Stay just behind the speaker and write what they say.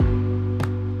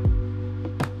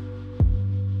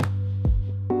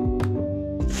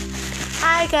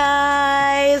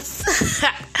guys.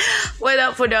 What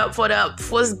up?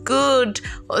 What's good?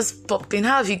 What's popping?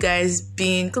 How have you guys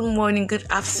been? Good morning, good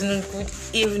afternoon, good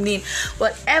evening.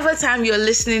 Whatever time you're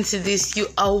listening to this, you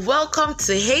are welcome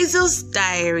to Hazel's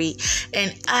Diary.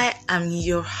 And I am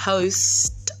your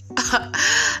host.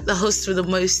 The host with the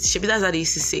most. Maybe that's how they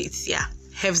used to say it. Yeah.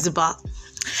 Hefzibah.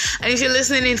 And if you're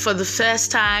listening in for the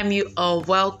first time, you are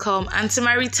welcome. And to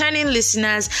my returning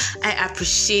listeners, I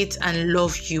appreciate and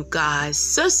love you guys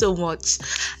so much.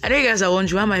 I know you guys are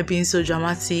wondering, why am I being so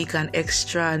dramatic and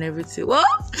extra and everything? Well,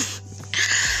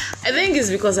 I think it's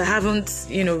because I haven't,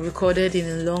 recorded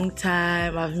in a long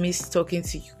time. I've missed talking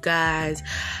to you guys.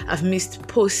 I've missed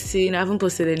posting. I haven't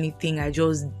posted anything. I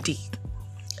just did.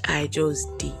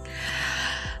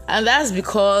 And that's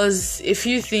because a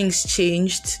few things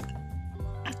changed.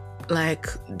 Like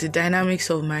the dynamics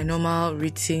of my normal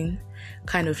routine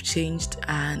kind of changed,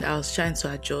 and I was trying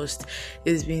to adjust.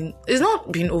 It's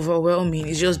not been overwhelming,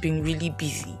 it's just been really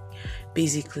busy,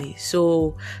 basically.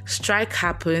 So strike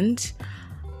happened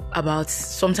about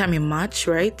sometime in March,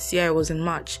 right? Yeah, it was in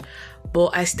March.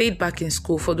 But I stayed back in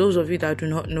school. For those of you that do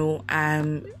not know,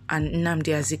 I'm an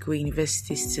Nnamdi Azikiwe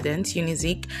University student,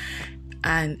 Unizik,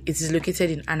 and it is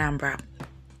located in Anambra.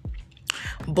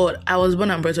 But I was born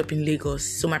and brought up in Lagos,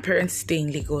 so my parents stay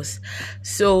in Lagos.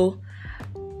 So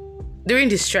during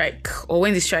the strike, or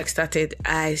when the strike started,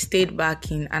 I stayed back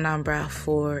in Anambra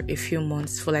for a few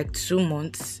months, for like 2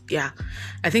 months. Yeah,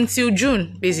 I think till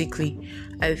June, basically.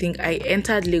 I think I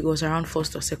entered Lagos around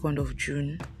 1st or 2nd of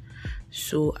June.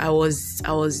 So I was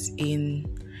in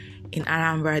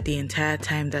Anambra the entire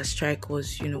time that strike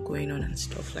was, going on and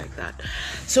stuff like that.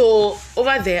 So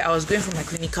over there, I was going for my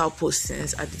clinical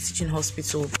postings at the teaching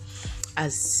hospital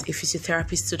as a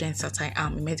physiotherapy student that I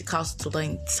am, a medical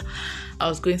student. I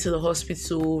was going to the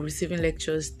hospital, receiving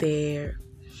lectures there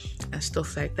and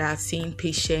stuff like that, seeing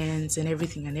patients and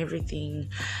everything,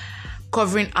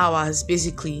 covering hours,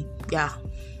 basically. Yeah,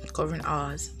 covering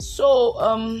hours. So,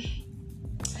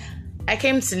 I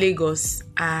came to Lagos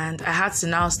and I had to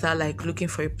now start looking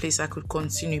for a place I could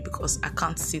continue because I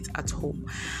can't sit at home.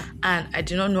 And I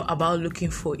did not know about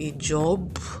looking for a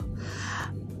job.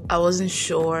 I wasn't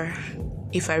sure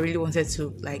if I really wanted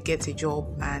to get a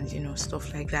job and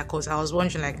stuff like that, because I was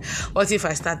wondering what if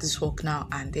I start this work now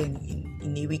and then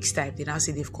in a week's time they now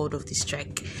say they've called off the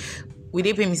strike. Will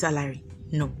they pay me salary?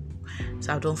 No.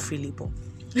 So I've done free labor.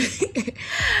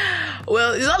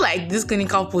 Well, it's not like this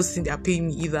clinical posting they're paying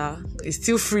me either. It's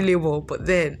still free labor, but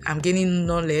then I'm gaining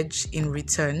knowledge in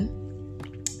return.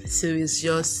 So it's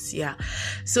just, yeah.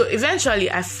 So eventually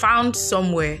I found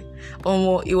somewhere.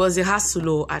 It was a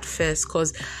hassle at first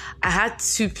because I had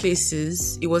 2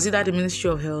 places. It was either the Ministry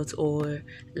of Health or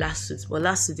LASUT. But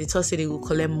LASUT, they thought they would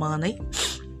collect money.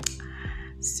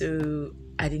 So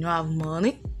I did not have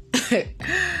money.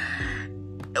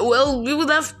 Well, we would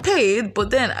have paid, but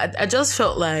then I just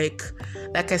felt like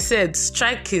I said,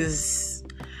 strike is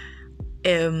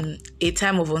a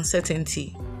time of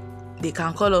uncertainty. They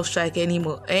can call off strike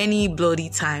any bloody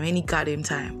time, any goddamn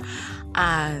time.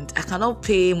 And I cannot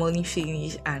pay money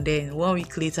finish, and then 1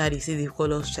 week later they say they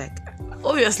call off strike.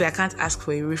 Obviously, I can't ask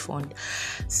for a refund,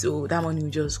 so that money will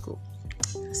just go.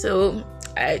 So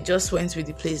I just went with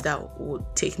the place that would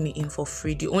take me in for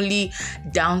free. The only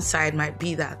downside might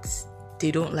be that they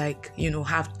don't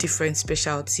have different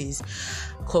specialties,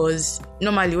 because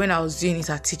normally when I was doing it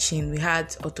at teaching, we had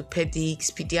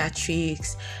orthopedics,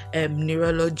 pediatrics,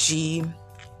 neurology.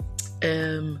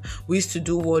 We used to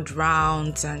do ward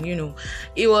rounds, and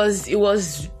it was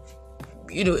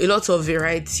a lot of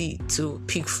variety to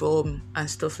pick from and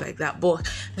stuff like that.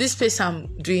 But this place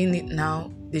I'm doing it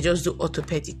now, they just do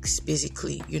orthopedics,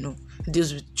 basically.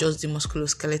 Deals with just the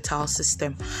musculoskeletal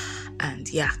system. And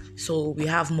yeah, so we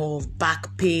have more of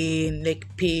back pain, leg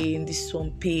pain, this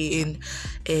one pain,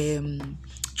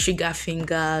 trigger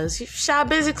fingers,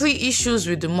 basically issues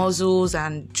with the muscles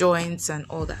and joints and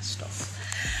all that stuff.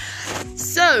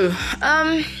 So,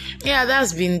 yeah,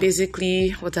 that's been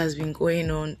basically what has been going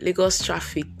on. Lagos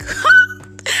traffic.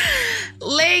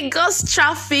 Lagos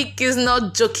traffic is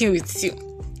not joking with you.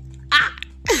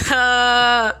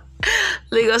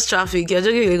 Lagos traffic. You're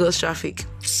joking with Lagos traffic.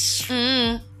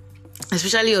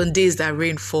 Especially on days that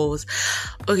rain falls.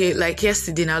 Okay, like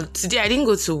yesterday. Now, today I didn't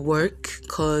go to work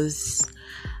because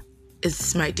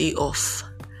it's my day off.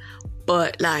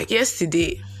 But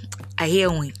yesterday, I hear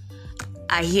wind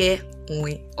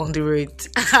on the road.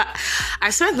 I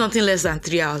spent nothing less than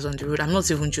 3 hours on the road. I'm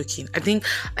not even joking. I think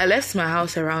I left my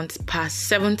house around past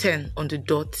 7:10 on the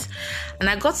dot, and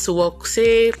I got to work,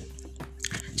 say,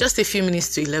 just a few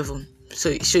minutes to 11. So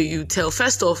you tell,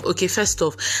 first off,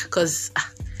 because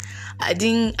I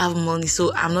didn't have money,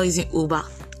 so I'm not using Uber.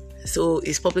 So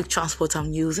it's public transport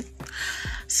I'm using.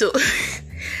 So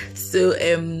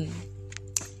I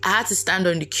had to stand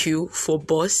on the queue for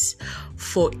bus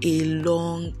for a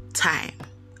long time.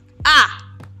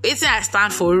 Waiting, I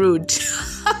stand for road.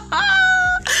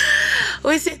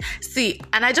 See,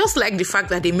 and I just like the fact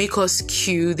that they make us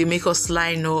queue, they make us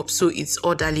line up so it's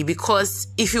orderly, because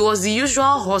if it was the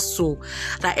usual hustle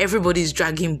that everybody's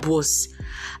dragging bus,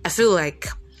 I feel like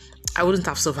I wouldn't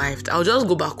have survived. I'll just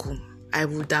go back home. I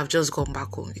would have just gone back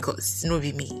home because it's not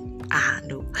be me.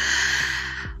 No.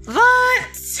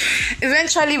 But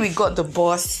eventually we got the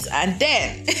bus, and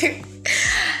then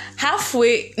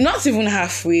not even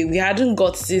halfway, we hadn't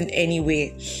gotten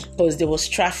anywhere because there was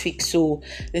traffic. So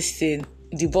listen,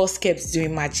 the bus kept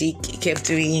doing magic. It kept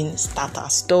doing start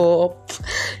and stop,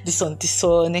 this one.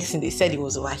 Next thing they said it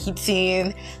was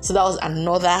overheating. So that was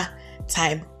another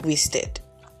time wasted.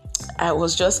 I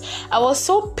was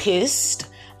so pissed.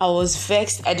 I was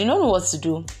vexed. I did not know what to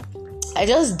do. I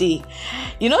just did.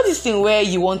 You know this thing where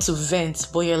you want to vent,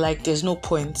 but you're like, there's no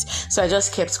point. So I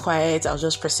just kept quiet. I was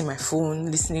just pressing my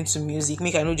phone, listening to music,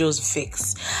 make I not just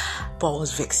vex. But I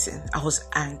was vexing. I was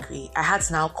angry. I had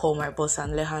to now call my boss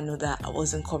and let her know that I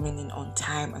wasn't coming in on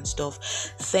time and stuff.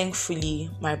 Thankfully,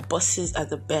 my bosses are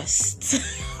the best.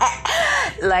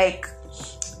 Like,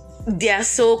 they are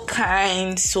so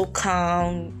kind, so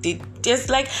calm. They just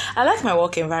like, I like my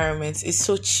work environment. It's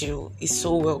so chill, it's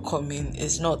so welcoming,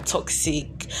 it's not toxic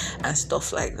and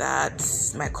stuff like that.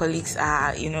 My colleagues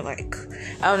are, like,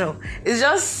 I don't know. It's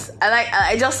just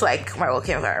I just like my work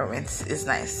environment. It's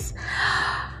nice.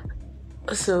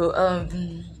 So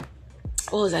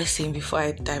what was I saying before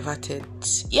I diverted?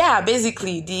 Yeah,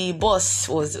 basically the bus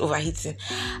was overheating.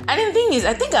 And the thing is,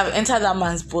 I think I've entered that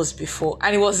man's bus before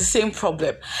and it was the same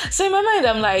problem. So in my mind,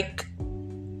 I'm like,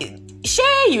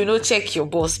 check your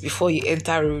bus before you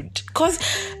enter road. Because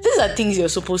these are things you're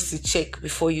supposed to check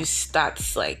before you start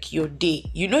like your day.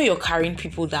 You're carrying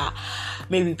people that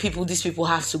maybe these people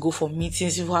have to go for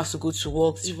meetings, people have to go to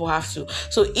work, these people have to.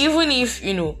 So even if,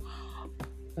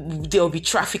 there'll be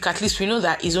traffic, at least we know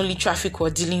that it's only traffic we're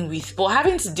dealing with. But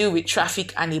having to deal with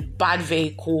traffic and a bad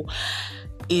vehicle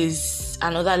is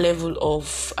another level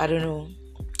of, I don't know,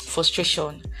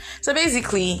 frustration. So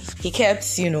basically he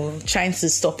kept trying to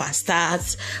stop and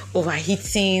start,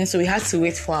 overheating. So we had to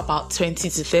wait for about 20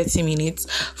 to 30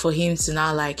 minutes for him to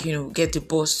now get the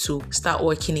bus to start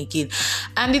working again.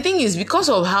 And the thing is, because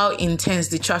of how intense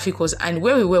the traffic was, and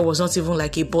where we were was not even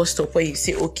like a bus stop where you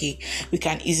say, okay, we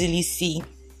can easily see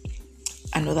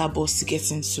another bus to get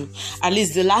into. At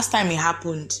least the last time it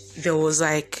happened, there was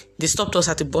they stopped us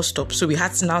at the bus stop, so we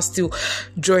had to now still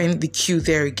join the queue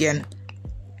there again,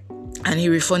 and he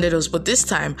refunded us. But this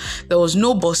time there was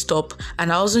no bus stop, and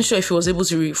I wasn't sure if he was able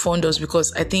to refund us,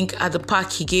 because I think at the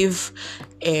park he gave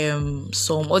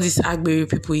all these Agberi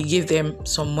people, he gave them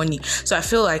some money, so I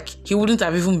feel like he wouldn't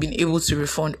have even been able to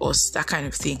refund us, that kind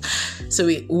of thing. So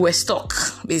we were stuck.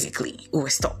 Basically we were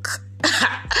stuck.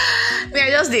 I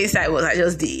just did inside was I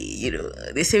just did,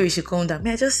 they say we should calm down.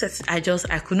 I didn't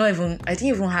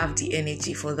even have the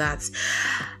energy for that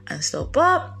and stuff.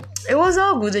 But it was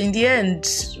all good. In the end,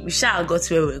 we got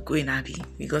to where we were going, Abby.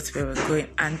 We got to where we were going.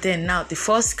 And then now the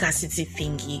first scarcity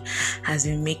thingy has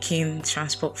been making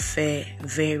transport fare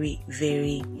very,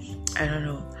 very, I don't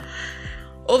know,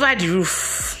 over the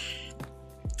roof.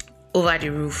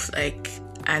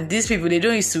 And these people, they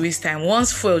don't used to waste time.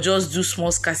 Once fuel just do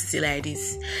small scarcity like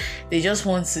this, they just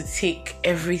want to take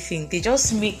everything. They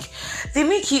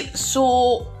make it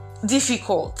so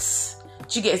difficult.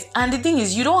 You get? And the thing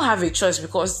is, you don't have a choice,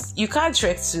 because you can't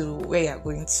trek to where you're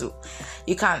going to.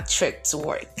 You can't trek to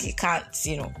work. You can't,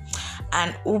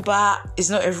 And Uber is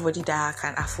not everybody that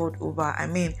can afford Uber. I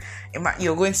mean,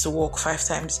 you're going to work 5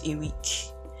 times a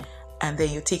week, and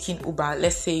then you're taking Uber.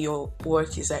 Let's say your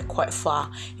work is quite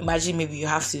far. Imagine maybe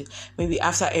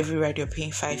after every ride you're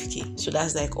paying 5k. So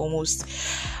that's almost,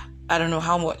 I don't know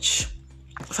how much.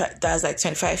 That's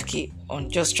 25k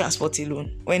on just transport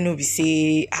alone. When nobody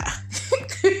say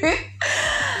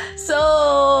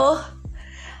So,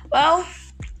 well,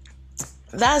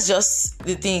 that's just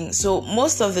the thing. So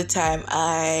most of the time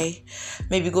I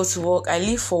maybe go to work. I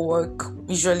leave for work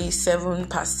usually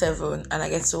 7:07, and I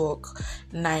get to work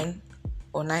 9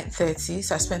 or 9:30.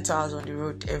 So I spend 2 hours on the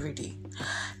road every day.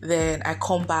 Then I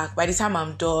come back. By the time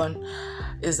I'm done,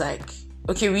 it's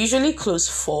okay, we usually close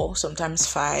 4, sometimes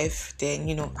 5. Then,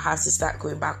 I have to start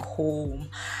going back home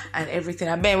and everything.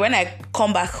 And then when I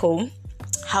come back home,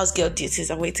 house girl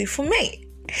duties are waiting for me.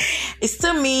 It's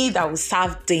still me that will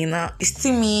serve dinner. It's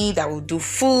still me that will do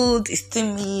food. It's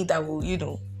still me that will,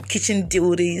 kitchen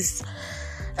duties.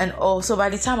 And also by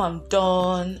the time I'm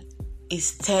done,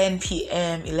 it's 10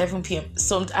 p.m., 11 p.m.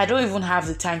 So I don't even have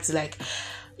the time to like,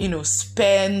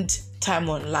 spend time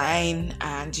online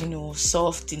and,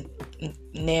 surf the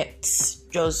net,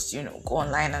 just, go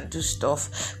online and do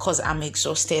stuff because I'm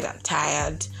exhausted and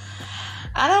tired.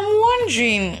 And I'm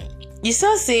wondering, you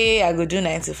still say I go do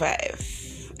 9 to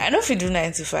 5. I know if you do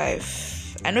 9 to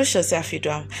 5, I know she'll say if you do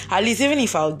at least even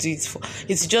if I'll do it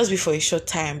it's just be for a short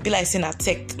time. Be like saying na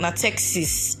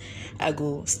Texas I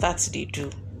go start to do.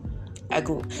 I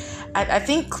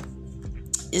think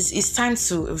it's time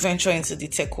to venture into the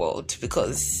tech world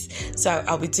because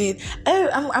I'll be doing.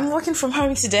 I'm working from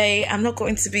home today. I'm not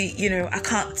going to be. I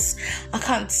can't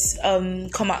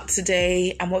come out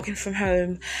today. I'm working from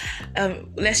home.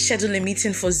 Let's schedule a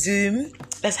meeting for Zoom.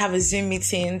 Let's have a Zoom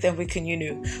meeting. Then we can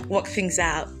work things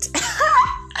out.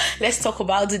 Let's talk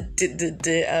about the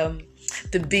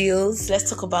bills. Let's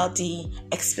talk about the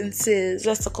expenses.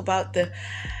 Let's talk about the.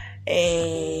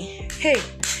 Hey,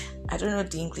 I don't know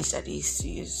the English that they used to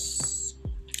use,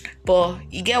 but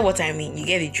you get what I mean. You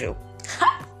get the drill.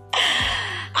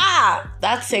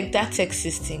 That tech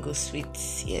system goes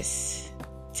sweet. Yes,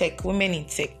 tech, women in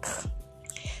tech.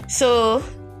 So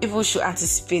people should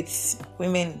anticipate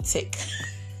women in tech.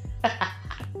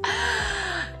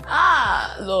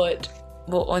 Lord,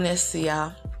 but honestly,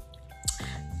 yeah.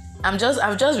 I've just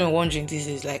been wondering these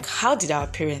days, like, how did our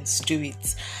parents do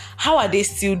it? How are they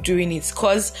still doing it?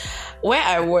 Because where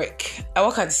I work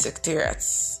at the secretariat.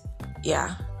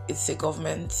 Yeah, it's a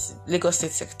government, Lagos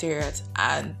State Secretariat,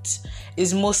 and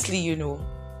it's mostly,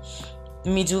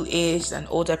 middle-aged and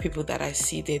older people that I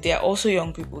see there. There are also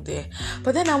young people there.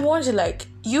 But then I'm wondering, like,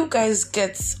 you guys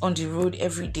get on the road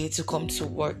every day to come to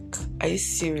work. Are you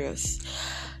serious?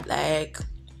 Like,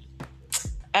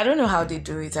 I don't know how they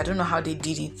do it. I don't know how they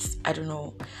did it. I don't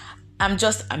know. I'm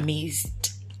just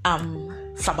amazed.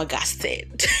 I'm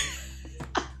flabbergasted.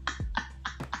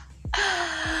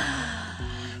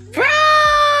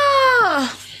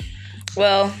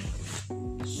 Well,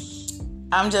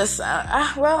 I'm just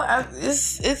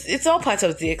it's all part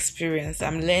of the experience.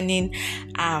 I'm learning.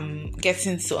 I'm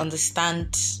getting to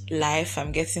understand life.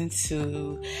 I'm getting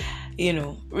to,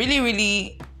 really,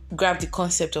 really grab the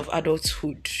concept of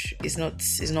adulthood. It's not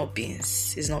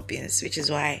beans, which is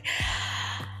why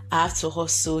I have to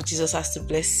hustle. Jesus has to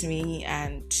bless me,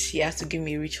 and he has to give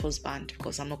me a rich husband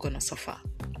because I'm not gonna suffer.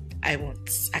 I won't.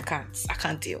 I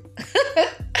can't deal.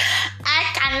 I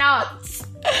cannot.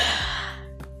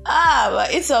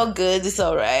 But it's all good. It's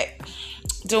all right.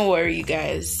 Don't worry, you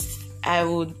guys. I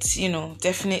would,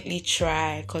 definitely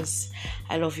try because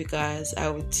I love you guys. I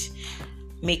would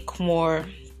make more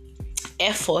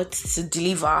effort to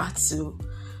deliver, to,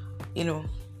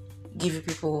 give you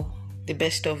people the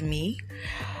best of me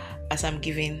as I'm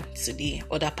giving to the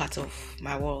other part of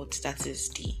my world, that is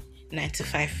the 9 to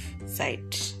 5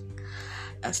 side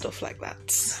and stuff like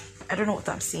that. I don't know what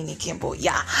I'm saying again, but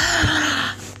yeah.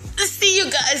 See you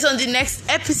guys on the next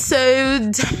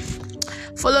episode.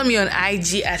 Follow me on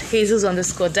IG at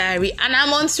Hazels_diary, and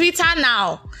I'm on Twitter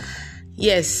now.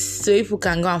 Yes, so people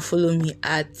can go and follow me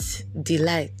at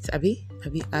Delight, at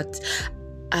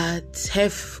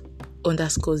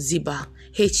Hef_Zeba,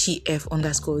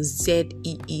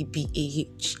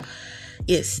 HEF_ZEEBAH.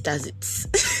 Yes, that's it.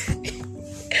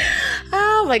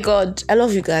 Oh my God, I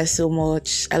love you guys so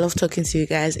much. I love talking to you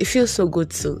guys. It feels so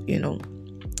good to,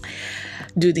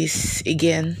 do this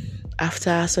again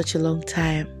after such a long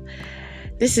time.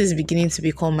 This is beginning to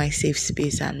become my safe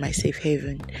space and my safe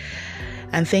haven.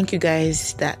 And thank you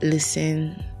guys that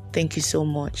listen. Thank you so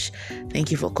much.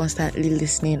 Thank you for constantly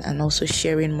listening and also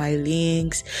sharing my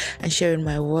links and sharing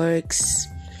my works.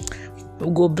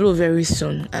 We'll go blow very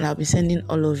soon, and I'll be sending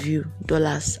all of you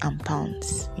dollars and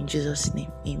pounds in Jesus'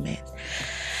 name. Amen.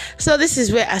 So this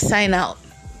is where I sign out.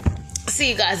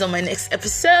 See you guys on my next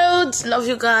episode. Love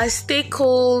you guys. Stay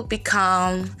cool, be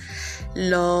calm,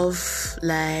 love,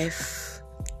 life,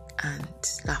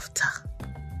 and laughter.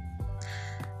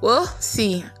 Well,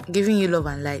 see, giving you love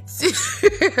and light.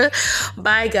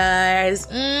 Bye, guys.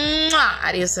 Mwah.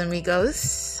 Adios,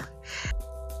 amigos.